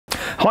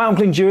Hi, I'm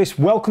Glyn.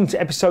 Welcome to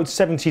episode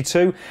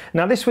 72.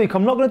 Now this week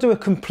I'm not going to do a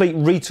complete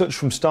retouch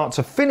from start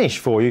to finish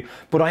for you,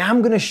 but I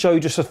am going to show you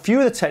just a few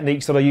of the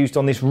techniques that I used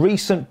on this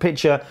recent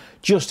picture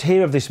just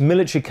here of this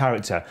military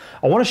character.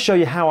 I want to show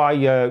you how I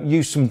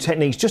used some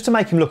techniques just to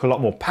make him look a lot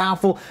more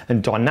powerful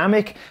and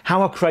dynamic,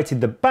 how I created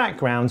the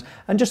background,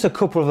 and just a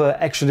couple of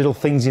extra little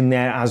things in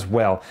there as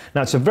well.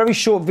 Now it's a very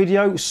short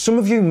video. Some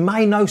of you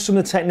may know some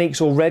of the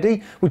techniques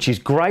already, which is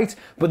great,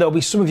 but there'll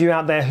be some of you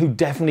out there who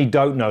definitely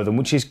don't know them,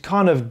 which is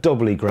kind of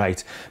doubly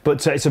great.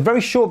 But it's a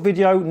very short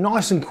video,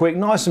 nice and quick,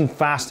 nice and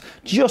fast,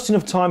 just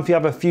enough time for you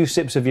to have a few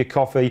sips of your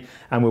coffee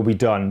and we'll be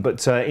done.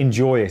 But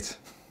enjoy it.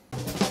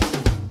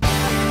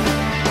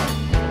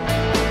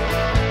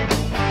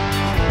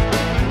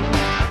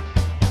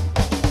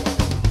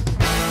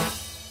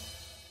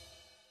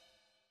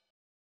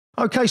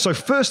 Okay, so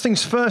first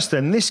things first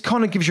then, this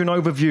kind of gives you an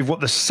overview of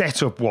what the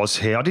setup was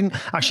here. I didn't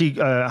actually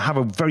have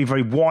a very,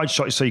 very wide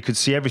shot so you could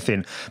see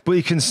everything, but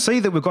you can see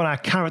that we've got our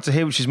character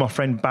here, which is my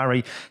friend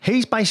Barry.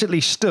 He's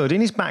basically stood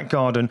in his back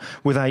garden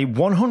with a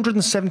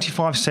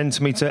 175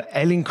 centimetre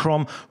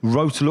Elinchrom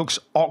Rotolux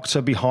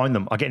Octa behind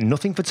them. I get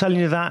nothing for telling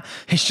you that.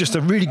 It's just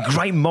a really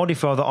great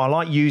modifier that I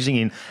like using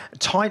in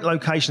tight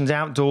locations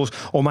outdoors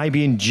or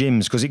maybe in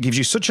gyms because it gives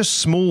you such a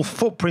small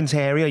footprint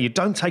area. You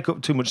don't take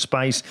up too much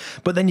space,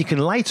 but then you can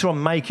later on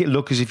make it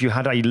look as if you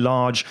had a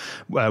large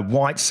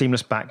white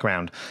seamless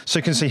background. So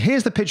you can see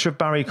here's the picture of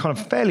Barry, kind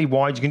of fairly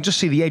wide. You can just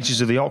see the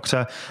edges of the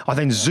Octa. I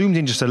then zoomed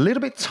in just a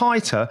little bit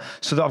tighter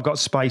so that I've got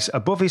space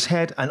above his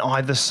head and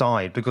either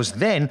side, because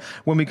then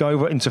when we go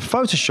over into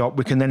Photoshop,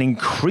 we can then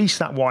increase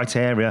that white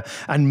area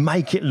and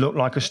make it look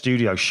like a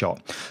studio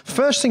shot.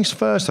 First things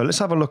first though, let's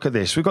have a look at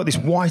this. We've got this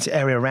white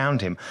area around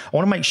him. I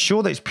want to make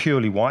sure that it's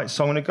purely white,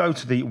 so I'm going to go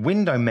to the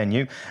window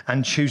menu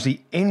and choose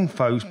the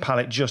info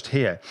palette just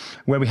here,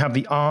 where we have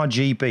the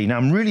RGB. Now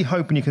I'm really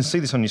hoping you can see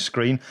this on your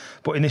screen,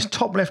 but in this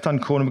top left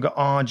hand corner we've got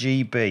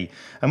RGB,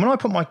 and when I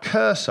put my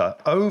cursor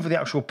over the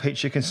actual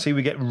picture you can see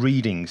we get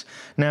readings.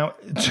 Now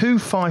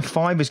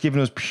 255 is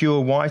giving us pure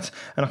white,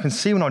 and I can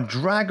see when I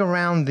drag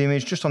around the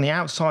image just on the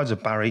outsides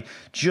of Barry,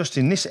 just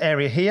in this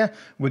area here,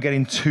 we're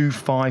getting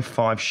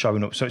 255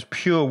 showing up, so it's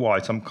pure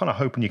white. I'm kind of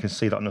hoping you can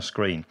see that on the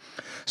screen.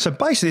 So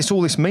basically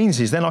all this means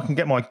is then I can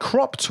get my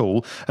crop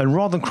tool, and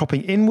rather than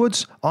cropping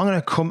inwards, I'm going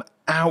to come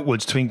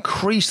outwards to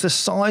increase the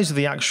size of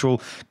the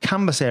actual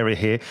canvas area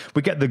here.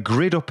 We get the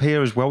grid up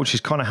here as well, which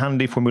is kind of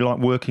handy for when we like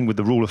working with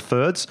the rule of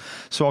thirds.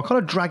 So I'll kind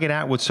of drag it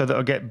outwards so that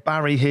I get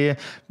Barry here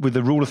with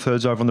the rule of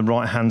thirds over on the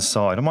right hand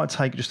side. I might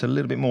take it just a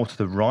little bit more to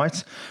the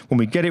right. When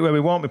we get it where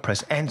we want, we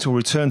press enter or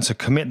return to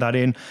commit that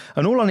in.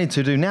 And all I need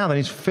to do now then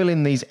is fill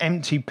in these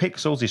empty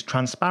pixels, this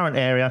transparent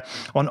area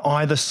on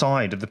either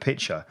side of the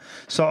picture.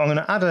 So I'm going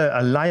to add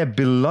a layer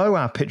below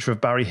our picture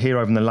of Barry here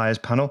over in the layers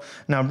panel.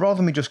 Now rather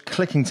than me just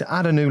clicking to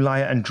add a new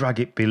layer and drag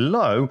it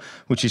below,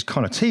 which is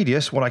kind of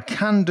tedious, what I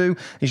can do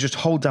is just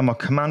hold down my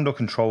command or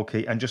control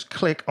key and just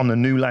click on the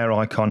new layer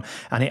icon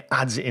and it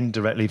adds it in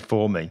directly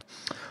for me.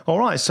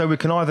 Alright, so we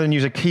can either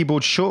use a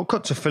keyboard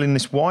shortcut to fill in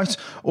this white,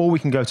 or we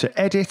can go to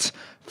edit,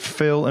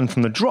 fill, and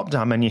from the drop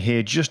down menu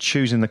here just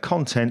choosing the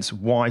contents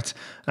white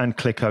and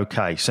click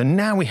OK. So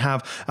now we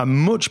have a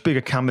much bigger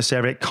canvas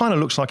area. It kind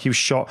of looks like he was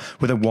shot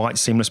with a white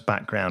seamless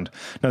background.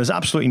 Now there's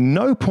absolutely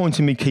no point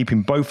in me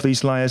keeping both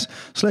these layers,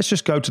 so let's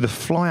just go to the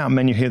flyout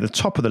menu here at the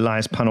top of the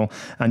layers panel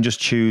and just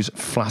choose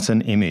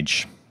flatten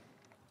image.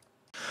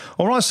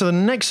 Alright, so the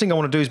next thing I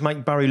want to do is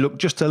make Barry look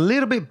just a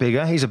little bit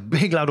bigger. He's a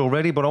big lad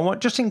already, but I want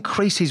just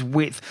increase his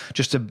width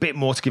just a bit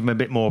more to give him a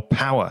bit more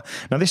power.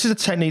 Now this is a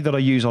technique that I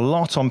use a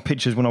lot on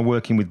pictures when I'm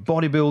working with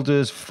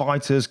bodybuilders,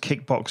 fighters,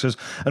 kickboxers,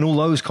 and all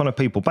those kind of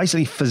people,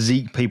 basically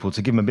physique people,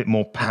 to give them a bit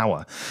more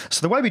power.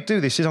 So the way we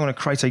do this is I'm going to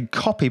create a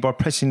copy by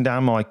pressing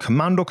down my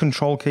command or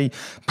control key,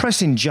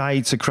 pressing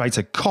J to create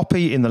a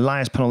copy in the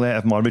layers panel there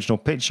of my original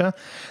picture.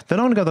 Then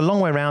I'm going to go the long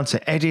way around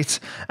to edit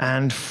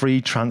and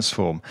free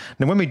transform.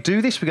 Now when we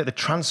do this, we get the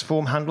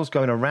transform handles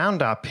going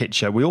around our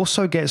picture. We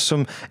also get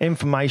some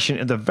information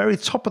at the very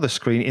top of the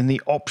screen in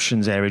the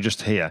options area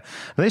just here.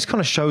 Now this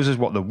kind of shows us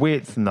what the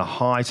width and the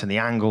height and the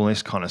angle and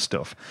this kind of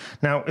stuff.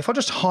 Now if I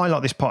just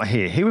highlight this part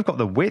here we've got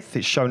the width,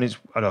 it's shown it's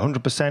at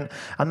 100%,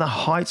 and the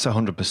height's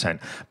 100%.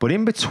 But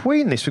in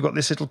between this we've got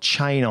this little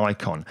chain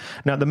icon.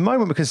 Now at the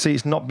moment we can see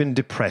it's not been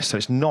depressed, so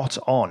it's not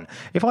on.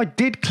 If I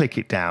did click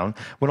it down,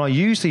 when I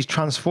use these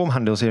transform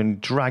handles here and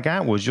drag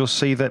outwards, you'll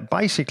see that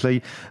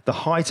basically the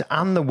height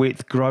and the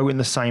width grow in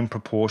the same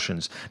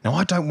proportions. Now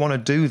I don't want to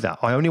do that.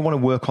 I only want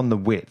to work on the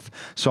width.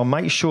 So I'll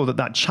make sure that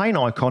that chain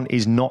icon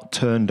is not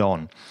turned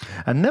on.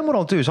 And then what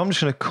I'll do is I'm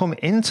just going to come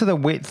into the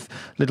width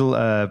little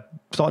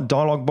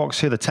dialog box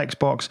here, the text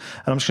box,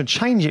 and I'm just going to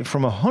change it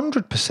from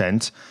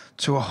 100%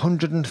 to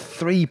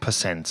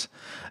 103%.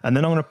 And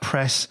then I'm going to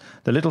press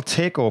the little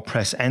tick or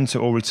press enter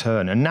or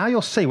return. And now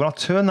you'll see when I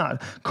turn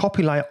that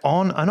copy layer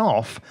on and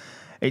off,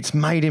 it's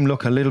made him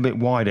look a little bit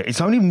wider.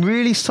 It's only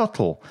really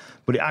subtle,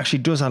 but it actually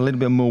does add a little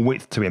bit more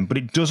width to him, but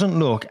it doesn't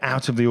look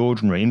out of the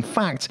ordinary. In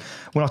fact,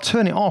 when I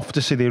turn it off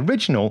to see the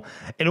original,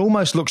 it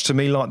almost looks to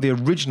me like the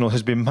original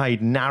has been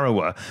made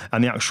narrower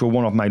and the actual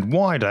one I've made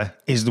wider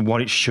is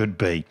what it should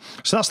be.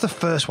 So that's the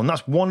first one.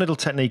 That's one little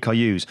technique I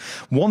use.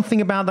 One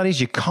thing about that is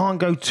you can't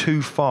go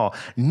too far.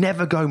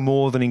 Never go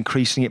more than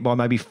increasing it by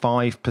maybe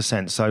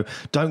 5%. So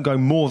don't go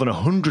more than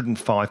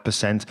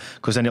 105%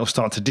 because then it'll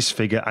start to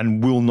disfigure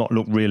and will not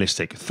look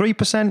realistic.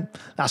 3%,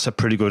 that's a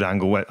pretty good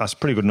angle. That's a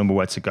pretty good number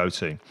where to go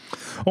to.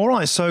 All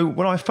right, so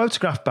when I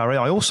photographed Barry,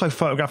 I also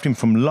photographed him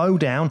from low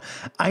down,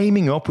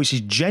 aiming up, which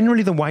is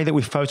generally the way that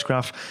we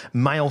photograph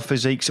male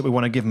physiques, that we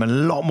want to give them a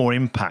lot more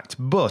impact.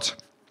 But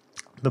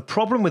the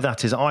problem with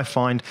that is I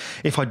find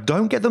if I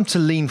don't get them to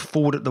lean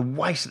forward at the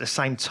waist at the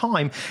same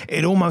time,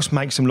 it almost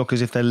makes them look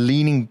as if they're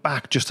leaning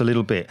back just a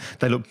little bit.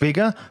 They look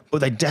bigger, but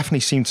they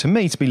definitely seem to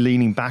me to be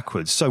leaning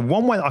backwards. So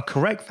one way that I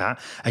correct that,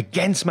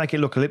 again, to make it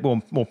look a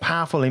little more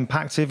powerful,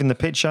 impactful in the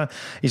picture,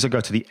 is I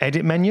go to the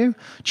edit menu,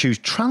 choose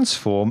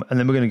transform, and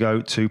then we're going to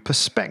go to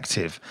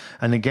perspective.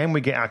 And again, we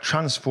get our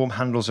transform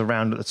handles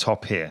around at the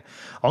top here.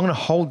 I'm going to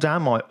hold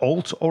down my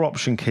Alt or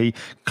Option key,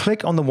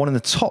 click on the one in the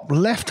top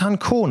left-hand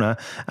corner,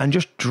 and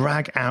just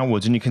drag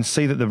outwards, and you can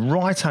see that the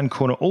right hand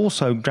corner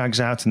also drags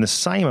out in the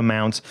same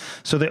amount,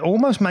 so they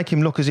almost make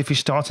him look as if he's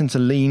starting to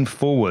lean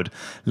forward,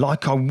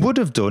 like I would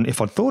have done if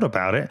I'd thought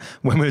about it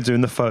when we were doing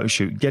the photo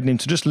shoot, getting him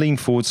to just lean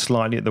forward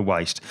slightly at the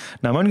waist.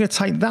 Now I'm only going to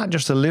take that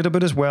just a little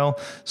bit as well,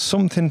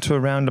 something to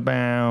around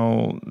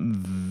about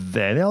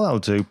there. That'll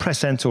do.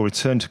 Press enter or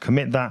return to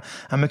commit that,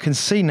 and we can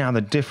see now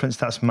the difference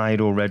that's made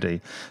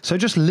already. So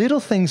just little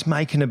things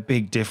making a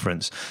big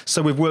difference.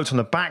 So we've worked on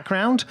the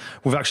background,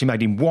 we've actually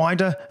made him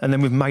wider, and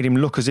then we've made him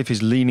look as if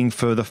he's leaning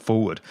further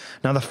forward.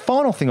 Now the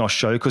final thing I'll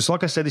show you, because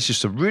like I said, this is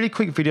just a really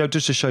quick video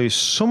just to show you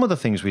some of the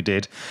things we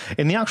did.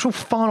 In the actual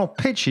final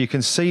picture, you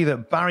can see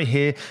that Barry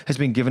here has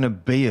been given a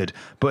beard,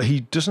 but he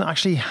doesn't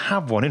actually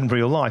have one in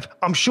real life.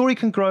 I'm sure he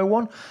can grow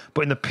one,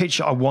 but in the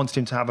picture I wanted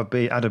him to have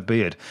add a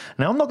beard.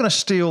 Now I'm not going to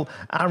steal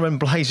Aaron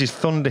Blaise's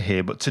thunder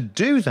here, but to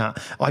do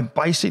that, I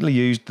basically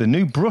used the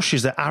new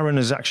brushes that Aaron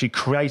has actually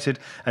created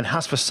and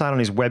has for sale on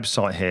his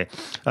website here,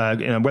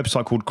 in a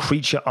website called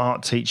Creature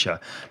Art Teacher.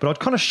 But I'd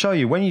kind of show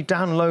you when you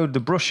download the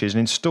brushes and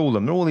install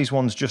them, there are all these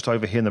ones just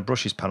over here in the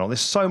brushes panel.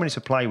 There's so many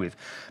to play with.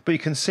 But you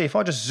can see, if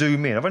I just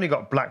zoom in, I've only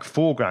got black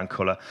foreground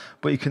color,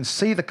 but you can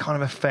see the kind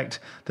of effect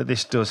that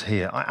this does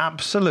here. I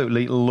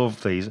absolutely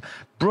love these.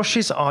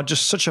 Brushes are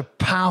just such a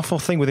powerful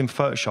thing within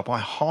Photoshop. I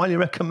highly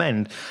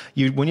recommend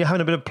you, when you're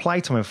having a bit of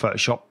playtime in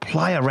Photoshop,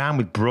 play around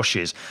with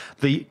brushes.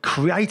 The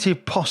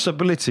creative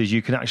possibilities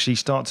you can actually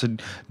start to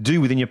do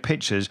within your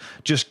pictures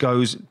just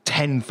goes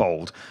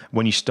tenfold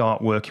when you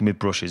start working with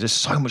brushes. There's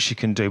so much you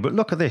can do. But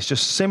look at this,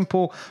 just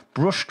simple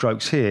brush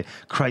strokes here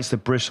creates the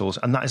bristles,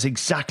 and that is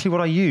exactly what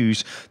I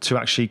use to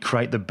actually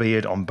create the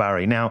beard on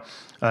Barry. Now,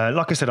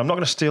 like I said, I'm not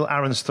going to steal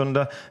Aaron's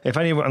thunder. If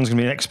anyone's going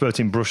to be an expert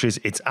in brushes,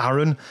 it's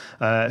Aaron.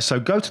 So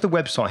go to the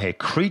website here,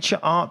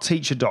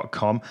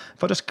 creatureartteacher.com.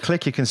 If I just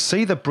click, you can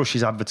see the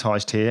brushes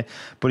advertised here,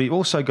 but you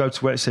also go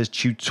to where it says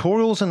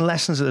tutorials and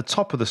lessons at the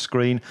top of the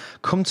screen,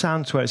 come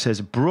down to where it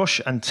says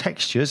brush and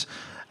textures,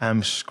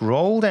 and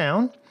scroll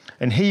down.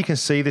 And here you can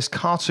see this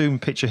cartoon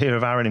picture here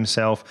of Aaron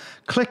himself.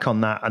 Click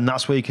on that, and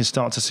that's where you can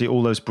start to see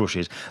all those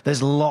brushes.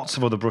 There's lots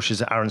of other brushes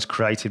that Aaron's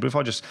created, but if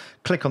I just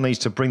click on these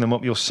to bring them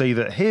up, you'll see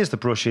that here's the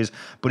brushes,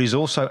 but he's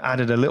also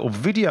added a little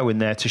video in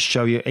there to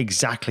show you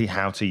exactly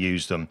how to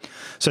use them.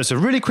 So it's a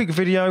really quick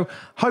video.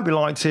 Hope you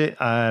liked it.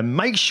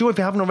 Make sure, if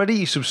you haven't already,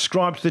 you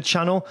subscribe to the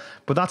channel.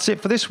 But that's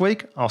it for this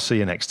week. I'll see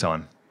you next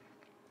time.